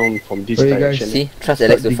the town from this Okay, direction. guys. See, trust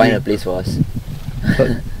Alex to digging. find a place for us.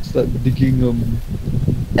 Start digging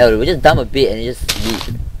We just dump a bit and just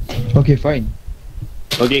leave. Okay, fine.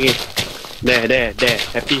 Okay. There.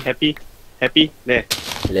 Happy. There.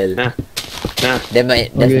 Lol. Nah.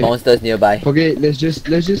 There's Okay. monsters nearby. Okay, let's just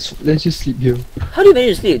sleep here. How do you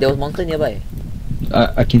manage to sleep? There was monsters nearby.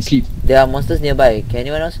 I can sleep. There are monsters nearby. Can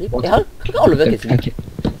anyone else sleep? What? How come all of you can I sleep?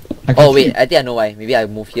 can Oh wait, sleep. I think I know why. Maybe I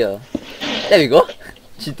move here. There we go.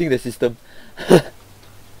 Cheating the system.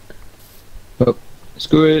 Oh,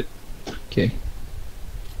 screw it. Okay.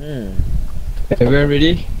 Everyone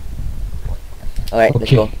ready? Alright, let's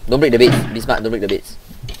Okay. go. Don't break the beds. Be smart, don't break the beds.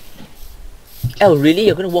 Oh really?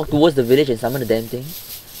 You're gonna walk towards the village and summon the damn thing?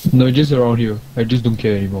 No, just around here. I just don't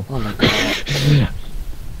care anymore. Oh my god.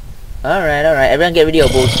 Alright. Everyone get ready your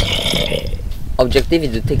bows. Objective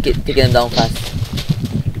is to take them down fast.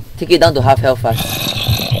 Take it down to half health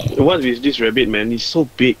fast. What is this rabbit, man? It's so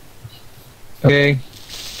big. Okay.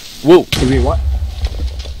 Whoa! Wait, what?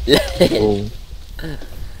 Oh.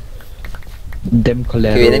 Damn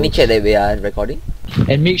collateral. Okay, wait, let me check that we are recording.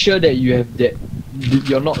 And make sure that you have that.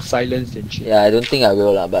 You're not silenced and shit. Yeah, I don't think I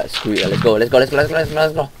will lah, but screw it. Let's go.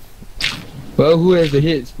 Well, who has the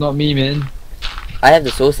hits? Not me, man. I have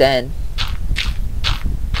the soul sand.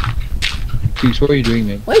 Dude, what are you doing,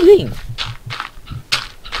 man? What are you doing?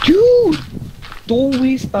 Dude! Don't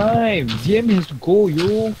waste time. ZM has to go,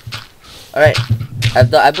 yo. Alright. I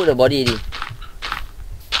put the body already.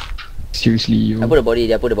 Seriously, yo. I put the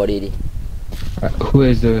body already. Who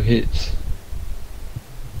has the hits?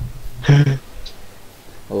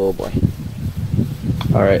 Oh boy.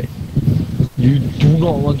 Alright. You do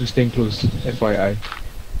not want to stand close, FYI.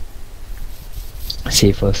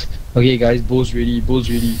 Say first. Okay guys, bows ready.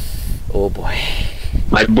 Oh boy.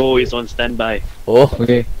 My bow is on standby. Oh.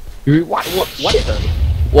 Okay. What the?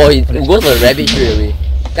 Whoa, it goes for the rabbit straight away.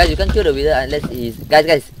 Guys, you can't kill the wither unless he's...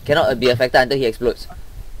 Guys, cannot be affected until he explodes.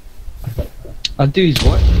 Until he's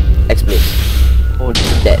what? Explodes. Oh,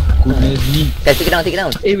 Dead. Goodness me. Guys, take it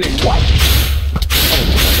down. Hey wait, what?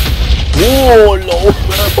 Whoa, low.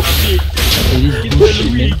 Hey, this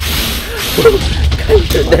bullshit, man.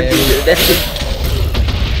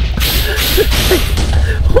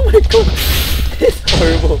 Oh my god. It's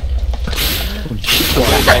horrible. Oh shit.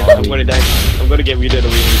 I'm gonna die. I'm gonna get withered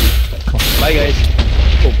away already. Bye guys.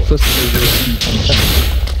 First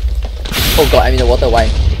Oh god, I'm in the water, why?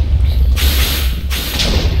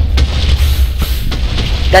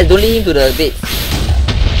 Guys, don't lead him to the bed.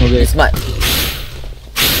 okay. Be smart.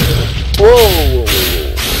 Whoa.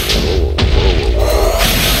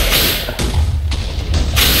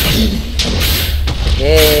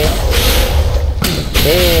 Hey.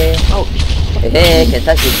 Hey, can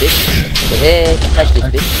touch this bitch. Hey, can touch this I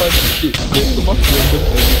bitch. can't find the shit. There's so much random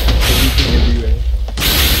everything everywhere.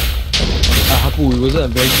 Hapu, it wasn't a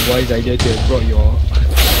very wise idea to have brought your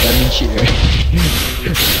diamond shit, right?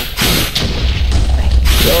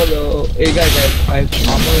 Hello. Hey guys, I have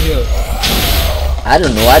armor here. I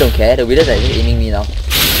don't know, I don't care. The withers are just aiming me now.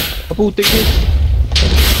 Hapu, take this.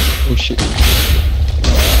 Oh shit.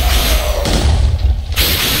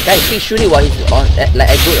 Guys, please shoot it while he's on, like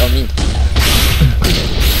aggro on me.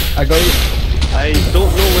 I got it. I don't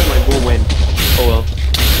know where my bow went. Oh well.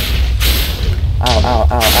 Ow.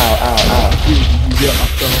 Easier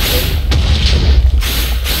after half.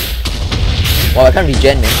 Wow, I can't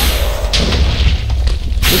regen, man.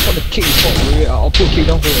 Just want to kick the top. Wait, I'll put a kick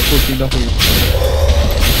down for you.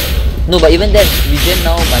 No, but even then, regen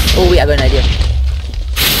now must... Oh wait, I got an idea.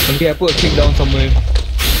 Okay, I put a kick down somewhere.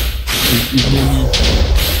 It's near me.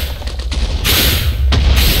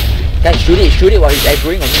 Guys, shoot it while he's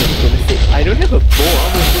aggroing on me. For goodness sake. I don't have a bow.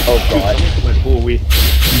 I'm supposed Oh, to shoot. God. I'm gonna put my bow away.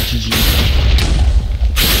 GG.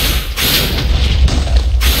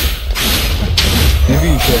 Maybe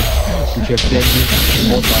you should have planned this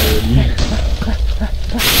more thoroughly.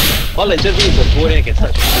 All I just need is a bow and I can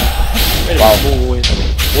start shooting. Where did Wow. my bow went?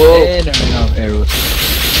 Whoa, And I ran out of arrows.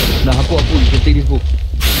 Nah, Hapu, you can take this bow.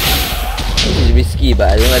 this is risky, but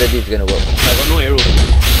I don't know whether this is gonna work. I got no arrows.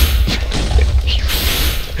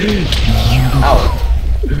 Ow.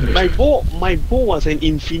 My bow was an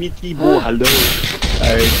infinity bow. Hello.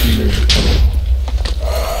 I see.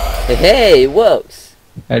 Hey, it works.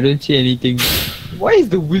 I don't see anything. Why is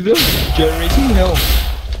the wither generating hell?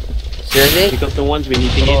 Seriously? Because the ones we're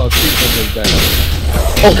hitting Oh, it. please don't die.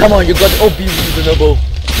 Oh, come on, you got to be reasonable.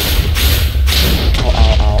 Ow, ow,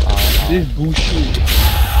 ow, ow, ow. This is bullshit.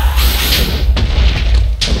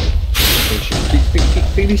 Oh shit.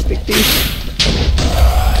 Take this, take this.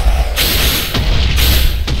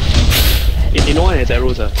 No one has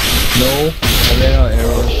arrows, ah. No, I ran out of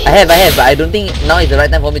arrows. I have, but I don't think now is the right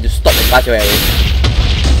time for me to stop and pass your arrows.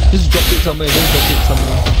 Just drop it somewhere, just drop it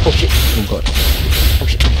somewhere. Oh shit. Oh god. Oh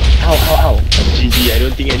shit. Ow, ow, ow. GG, I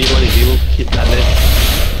don't think anyone is able to hit unless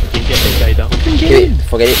you can get that guy down. Okay, wait,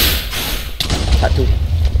 forget it. Part 2.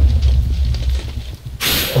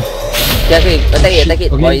 Okay, attack it, Okay,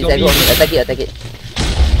 boy, it's zombie. aggro on me. Attack it.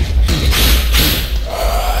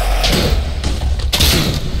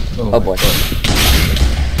 Oh boy. God.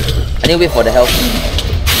 I need to wait for the health.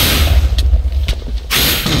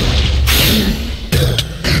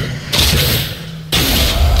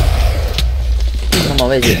 Come on,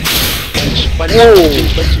 where is it? Punch, Whoa.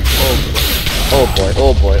 punch. Oh, Oh boy,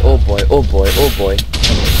 oh boy, oh boy, oh boy, oh boy.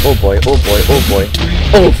 Oh boy, oh boy, oh boy.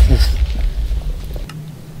 Oh!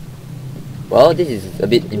 Well, this is a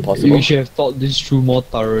bit impossible. You should have thought this through more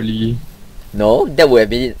thoroughly. No, that would have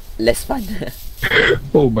made it less fun.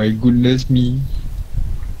 Oh my goodness me.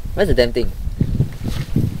 Where's the damn thing?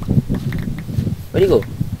 Where'd he go?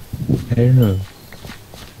 I don't know.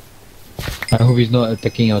 I hope he's not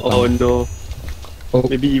attacking our oh town. no. Oh.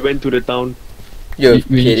 Maybe he went to the town. You're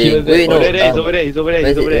When you kill kidding. that- Wait, Oh, no. there, he's over there, he's over there,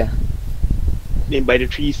 where's he's over it? there. Named by the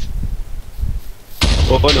trees.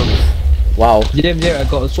 Oh no. Wow. Jam, I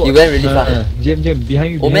got a sword. You went really fast. Jam,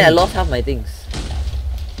 behind you. Oh man, I behind you. lost half my things.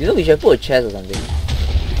 You know, we should have put a chest or something.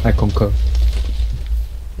 I concur.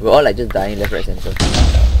 We're all like just dying left, right, center.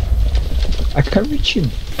 I can't reach him.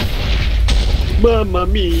 Mamma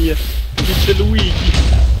mia. It's the Luigi.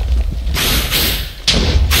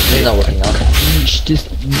 This is not working out. Reach this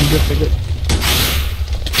nigga faggot.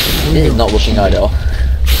 This is not working out at all.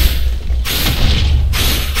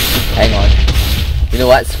 Hang on. You know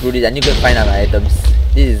what? Screw this. I need to go find out my items.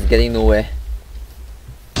 This is getting nowhere.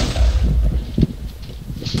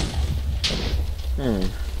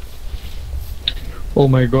 Oh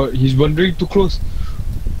my god, he's wandering too close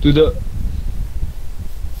to the.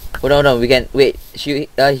 Hold on. We can wait. He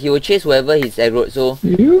will chase whoever he's aggroed. So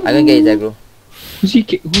You? I can get his aggro. Who's he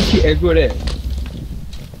aggro there?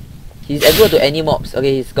 He's aggro to any mobs.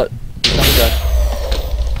 Okay, he's coming to us.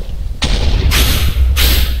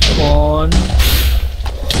 Come on.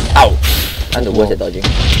 Ow! I'm the worst at dodging.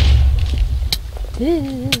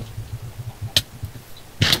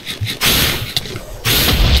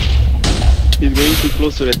 He's going too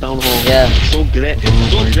close to the town hall. Yeah. So glad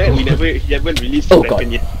we haven't released Oh the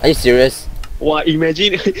weapon god. yet. Are you serious? Wow,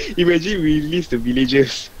 imagine we release the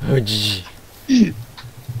villagers. Oh, GG.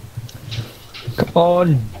 Come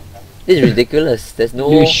on. This is ridiculous. There's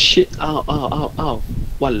no. You shit. Ow.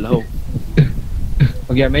 Walao.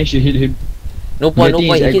 Okay, I managed to hit him. No point. I think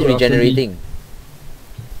He it's keeps aggro after me. regenerating.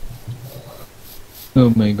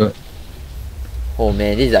 Oh my god. Oh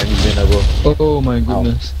man, this is unreasonable. Oh my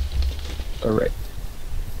goodness. Alright.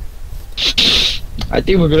 I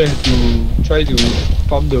think we're gonna have to try to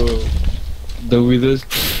farm the withers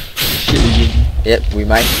shit again. Yep, we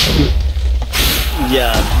might.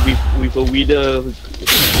 Yeah, with a wither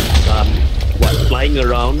flying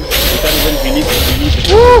around. We can't even release the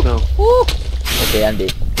creatures now. Woo! Okay, I'm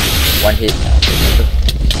dead. One hit.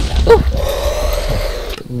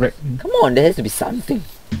 Right. Come on, there has to be something.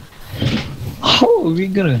 How are we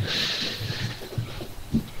gonna?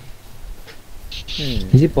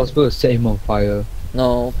 Is it possible to set him on fire?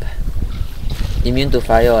 Nope. Immune to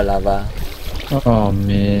fire or lava. Oh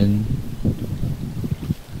man.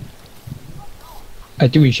 I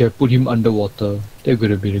think we should have put him underwater. That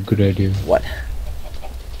could have been a good idea. What?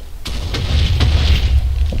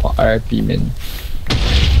 Oh, RIP man.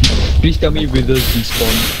 Please tell me withers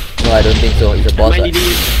despawn. No, I don't think so. It's a boss. Am I Right? needing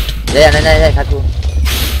it? Yeah, Kaku.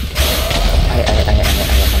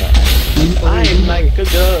 I'm like a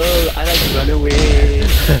girl, I like to run away.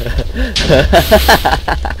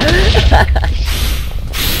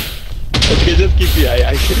 Okay, just keep it.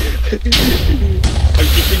 I'm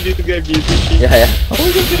keeping this guy busy. Yeah.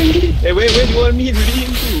 Hey, where do you want me to lead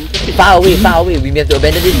him to? Far away. We have to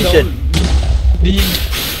abandon this mission. Lean.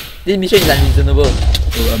 This mission is unreasonable.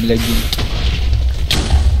 Oh, I'm lagging.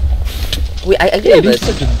 Wait, I actually Hey, have this is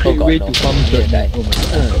such a great way to farm dirt. guy. Oh my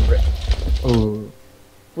god. Oh.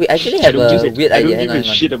 We actually have a weird I idea. don't Hang give a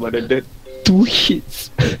on. shit about the dirt. 2 hits.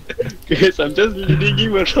 Yes, I'm just leading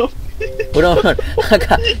him around. Hold on.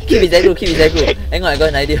 Keep his aggro. Hang on, I got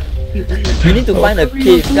an idea. We need to find a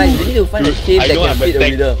cave, guys. We need to find a cave I that know can I'm fit a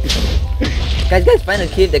attacked. wither. Guys, find a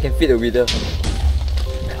cave that can fit a wither.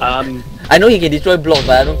 I I know he can destroy blocks,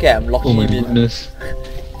 but I don't care. I'm Oh locking my him in. goodness.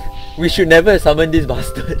 We should never summon this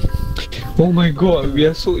bastard. Oh my god, we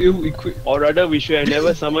are so ill equipped. or rather, we should have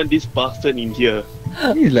never summoned this bastard in here.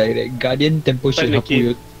 He's like that guardian temple shit. Find a Hapu,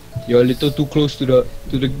 cave. you're a little too close to the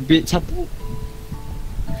bed. Hapu.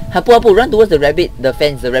 Hapu, run towards the rabbit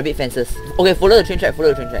fences. Okay, follow the train track.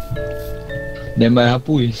 Then my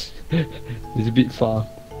Hapu is it's a bit far.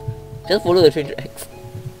 Just follow the train tracks.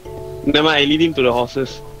 Never mind, I lead him to the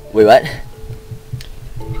horses. Wait, what?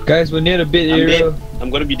 Guys, we're near the bed I'm area. dead. I'm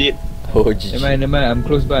gonna be dead. Oh, GG. Never mind, I'm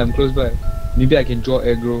close by. Maybe I can draw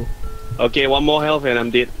aggro. Okay, one more health and I'm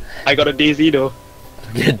dead. I got a daisy though.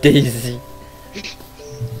 Get Daisy.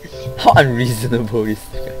 How unreasonable is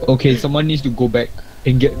that? Okay, someone needs to go back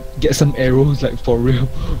and get some arrows, like for real.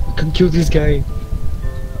 We can't kill this guy.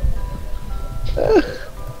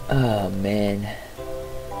 Oh man.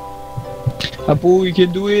 Hapu, you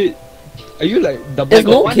can do it. Are you like double? There's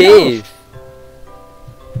no one cave.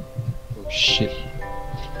 Oh shit.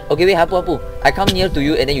 Okay, wait, Hapu. I come near to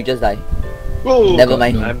you and then you just die. Whoa, Never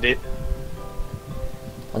mind. no. I'm dead.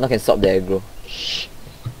 I'm not can stop the aggro.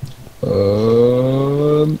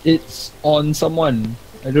 It's on someone.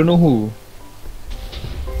 I don't know who.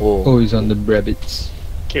 Oh. Oh, it's on the rabbits.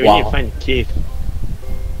 Okay, we need Wow. to find a cave.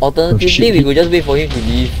 Alternatively, shit. we could just wait for him to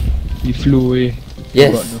leave. He flew away.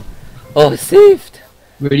 Yes. God, no. Oh, saved.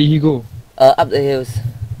 Where did he go? Up the hills.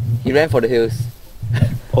 He ran for the hills.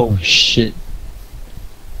 Oh shit.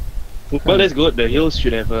 Well, that's good. The hills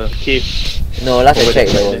should have a cave. No, last I Over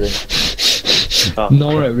checked, there. there wasn't. Oh.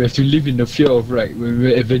 Now right, we have to live in the fear of right when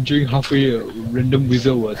we're adventuring halfway, a random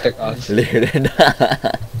wizard will attack us.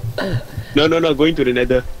 No, No, going to the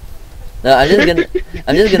nether. I'm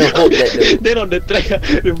just gonna hope that the Then on the track,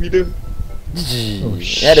 the wither. Oh,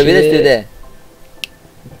 yeah, the wither's still shit. there.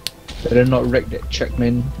 Better not wreck that track,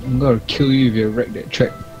 man. I'm gonna kill you if you wreck that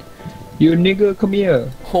track. You nigga, come here.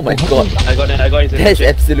 Oh my god, I got it. that's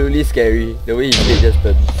absolutely scary. The way his head just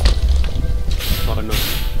turned. Oh no.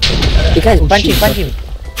 Hey guys, Oh, punch shit, him.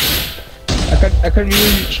 I can't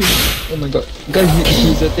really reach him. Oh my god. Guys,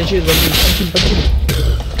 his attention is on me. Punch him.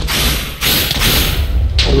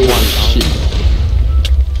 Oh shit.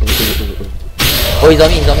 Oh, he's on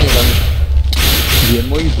me. Yeah,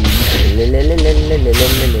 what are you doing?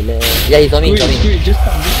 Yeah, he's on me. Wait, just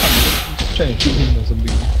come. Just try and shoot him or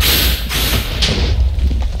something.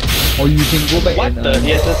 Or you can go back What and the? He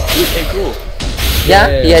has a speed aggro.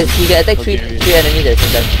 Yeah, Yeah. he can attack three enemies at the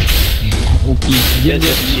same time. okay. Yeah, That's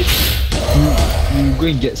just shit. you go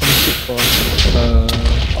and get some shit for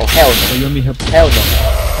Oh hell or no. you want me help? Hell no.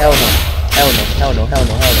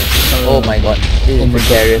 Oh my god, this Oh is my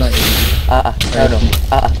precarious. god. Hell no.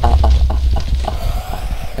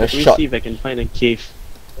 A Let me shot. see if I can find a cave.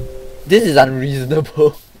 This is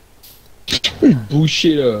unreasonable.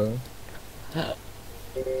 Bullshit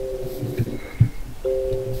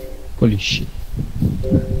Holy shit.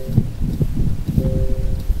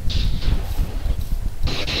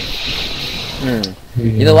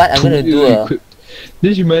 You know what? I'm gonna do a...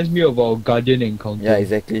 This reminds me of our guardian encounter. Yeah,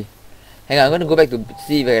 exactly. Hang on, I'm gonna go back to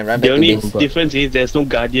see if I can run The back to only base. difference is there's no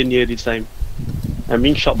guardian here this time. I'm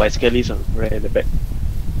being shot by skellies right at the back.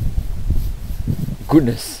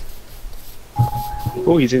 Goodness.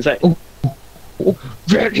 Oh, he's inside. Oh,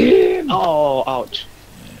 grab him! Oh, ouch.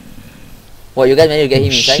 What, you guys managed to get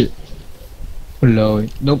him inside? Shit. Hello.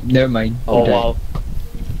 Nope, never mind. Oh, Okay. wow.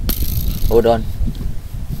 Hold on.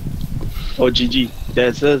 Oh, GG.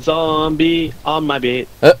 There's a zombie on my bed.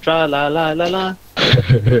 Tra la la la la.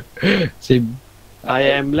 Same. I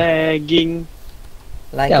am lagging.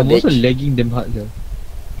 Like Yeah, a I'm also bitch. lagging them hard here.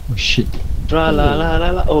 Oh shit. Tra la la la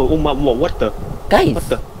la. Oh, what the? Guys, What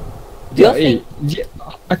the? do you Yeah, think... yeah,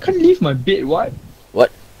 I can't leave my bed, what?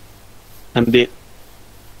 I'm dead.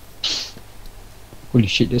 Holy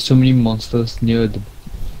shit, there's so many monsters near the...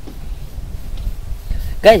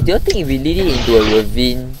 Guys, do you think if we lead it into a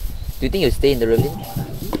ravine, do you think you'll stay in the ravine?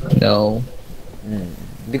 No.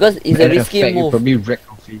 Because it's a risky You move. probably wreck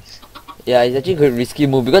your face. Yeah, it's actually a risky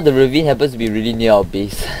move because the ravine happens to be really near our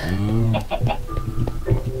base.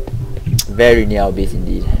 Very near our base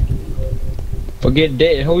indeed. Forget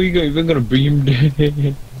that, how are you even gonna bring him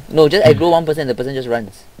there? No, just aggro one person, the person just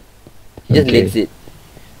runs. He just Okay. legs it.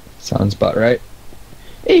 Sounds about right.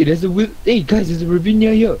 Hey, hey guys, there's a ravine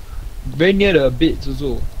near here. Very near the beds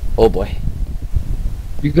also. Oh boy.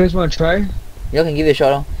 You guys wanna try? You can give it a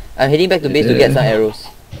shot. I'm heading back to base to get some arrows.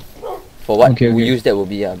 For what Okay, we okay. use that will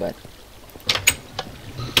be, but...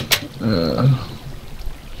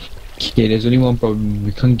 Okay, there's only one problem.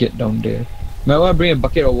 We can't get down there. Might want to bring a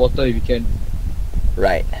bucket of water if you can.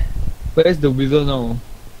 Right. Where's the wither now?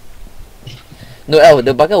 No,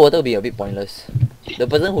 the bucket of water will be a bit pointless. The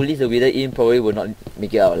person who leaves the wither in probably will not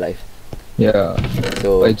make it out alive. Yeah,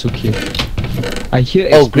 So. but it's okay. I hear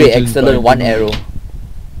Oh, great, explosions, but I excellent. One don't know. arrow.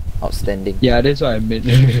 Outstanding. Yeah, that's what I meant.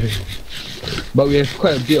 But we have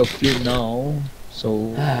quite a bit of flame now,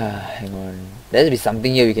 so. Hang on. There's be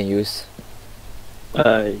something here we can use.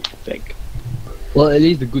 I think. Well, at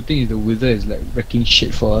least the good thing is the wither is like wrecking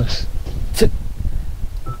shit for us.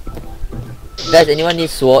 Does anyone need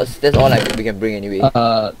swords? That's all we can bring anyway.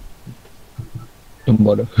 Don't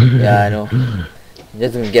bother. Yeah, I know.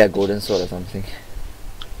 Just gonna get a golden sword or something.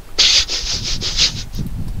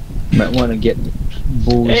 Might want to get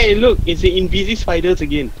bows. Hey, look, it's the invisible spiders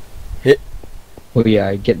again. Oh yeah,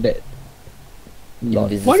 I get that.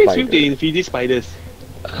 Lord. Invisible What is spider. with the invisible spiders?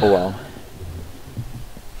 Oh wow.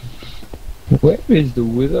 Where is the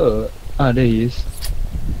wither? Ah, there he is.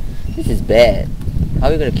 This is bad. How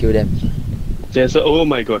are we gonna kill them? There's a, oh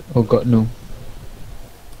my god. Oh god, no.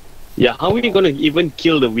 Yeah, how are we gonna even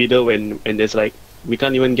kill the wither when there's like, we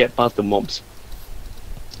can't even get past the mobs?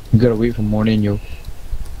 We gotta wait for morning, yo.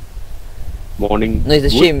 Morning. No,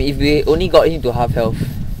 it's a wood. shame if we only got him to half health.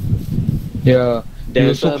 Yeah, we were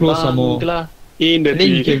There's so a close some more. bangla in the And then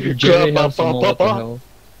you tree. can regenerate health some more, what the hell?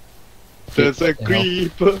 There's a What the hell?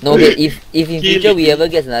 creeper. No, okay, if in Kill future we it. ever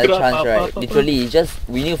get another chance, right? Literally, it's just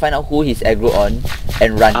we need to find out who he's aggro on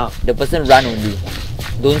and run. Ah. The person run only.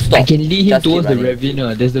 Don't stop. I can lead him Just keep towards the running.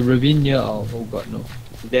 ravine. There's the ravine near our. Oh god, no.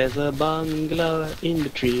 There's a bangla in the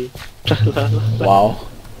tree. Tra-la-la-la. Wow.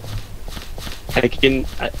 I can.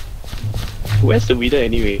 Where's the wither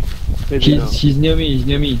anyway? Where's he now? He's near me. He's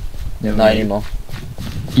near me. Never Not mind. anymore.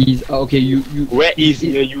 He's okay. You. Where is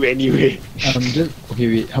near you anyway? Just okay.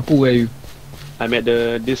 Wait, Hapu, where are you? I'm at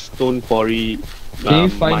this stone quarry. Can you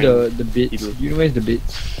find mine. the bits? Igloo. You know where's the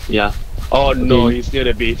bits? Yeah. Oh no, Okay. he's near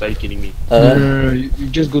the base. Are you kidding me? No, you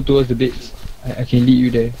just go towards the bits. I can lead you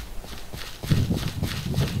there.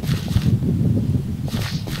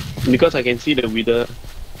 Because I can see the wither.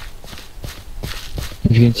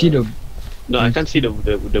 If you can see the. No, I can't see the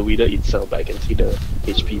wither itself, but I can see the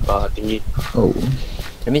HP bar thingy. Oh.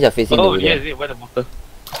 That means you're facing the Oh wither. yes, where the water?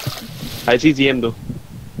 I see ZM though.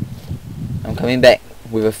 I'm coming back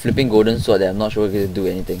with a flipping golden sword that I'm not sure if it'll do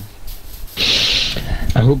anything.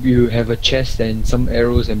 I hope you have a chest and some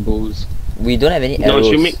arrows and bows. We don't have any No, arrows.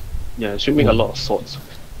 it should make a lot of swords.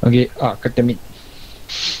 Okay. Cut them in.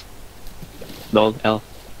 Lol, L.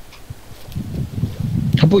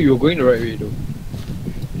 Hapu, you're going the right way though.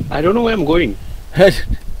 I don't know where I'm going.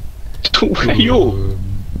 Where are you?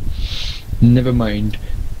 Never mind.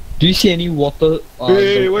 Do you see any water?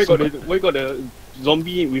 Hey, why got a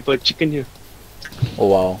zombie with a chicken here? Oh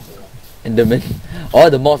wow. Enderman. All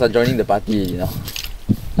the mobs are joining the party, you know.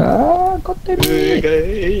 Got them Hey, in.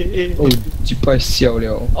 hey. Oh, 鸡巴笑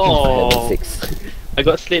了. Level Oh, 6. I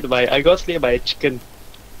got slayed by a chicken.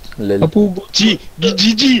 Lol. Hapu,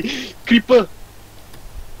 GG creeper.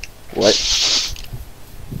 What?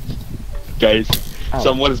 Guys, Ow.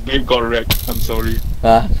 someone's babe got wrecked. I'm sorry.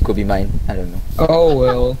 Could be mine. I don't know. oh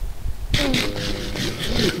well.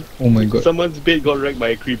 Oh my god. Someone's babe got wrecked by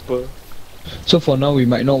a creeper. So for now we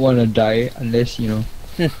might not want to die unless you know.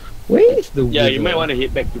 Where is the Yeah, you wither? might want to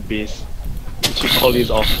head back to base. You should call this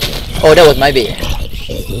off. Oh, that was my bait.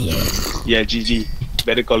 Yeah, GG.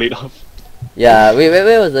 Better call it off. Yeah,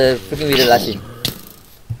 where was the freaking wither last scene?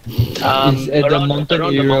 It's at the around mountain the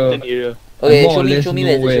area. mountain area. Okay, more or show me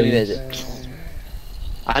less where know is it, where show me it where is. is it.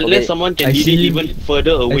 Unless Okay. someone can I lead see it him. even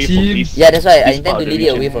further away see from him. this. Yeah, that's why I this intend part to of the lead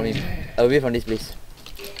it region. away from this place.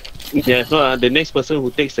 Yeah, so the next person who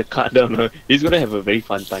takes the card down, he's gonna have a very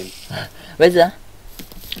fun time. Where's that?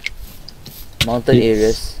 Mountain It's-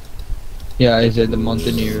 areas. Yeah, it's at the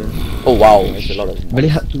mountain area. Oh wow, there's a lot of Very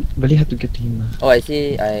mobs. hard to get to him. Oh, I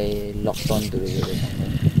see. I locked on to the wither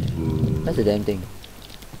somewhere. That's the damn thing.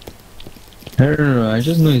 No, I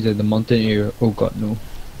just know it's at the mountain area. Oh god, no.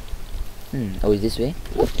 Oh, is this way?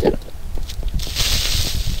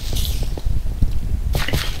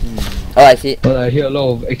 Oh, I see. Well, I hear a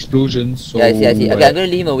lot of explosions. So Yeah, I see. Okay, I'm gonna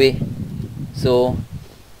lead him away. So,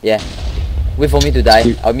 yeah. Wait for me to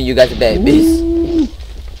die. I'll meet you guys back at base.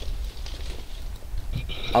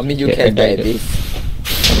 I'll meet you Yeah, guys back I at died. base.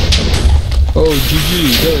 Oh, GG,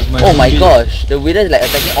 that was my Oh my only- gosh, the wither is like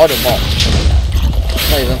attacking all the mobs.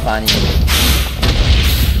 It's not even funny.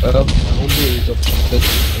 My home base is obstructed.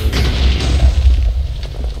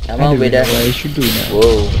 Come I on, don't wither. know what I should do now.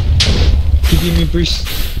 Whoa. Give me, please.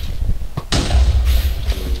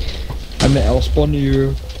 I'm at our spawn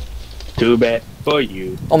area. Too bad. for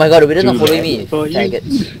you. Oh my god, the wither's not Too following bad me. for you.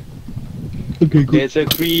 Faggots. Okay, good. There's a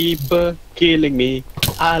creeper killing me.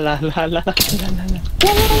 Ah la la la la la la la.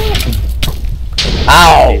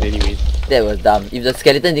 Ow! Okay, anyways, That was dumb. If the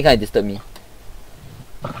skeleton didn't come and disturb me.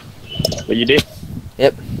 but you did.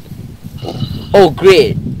 Yep. Oh,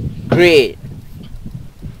 great. Great.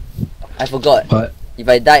 I forgot. What? If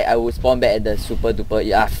I die, I will spawn back at the super duper...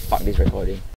 fuck this recording.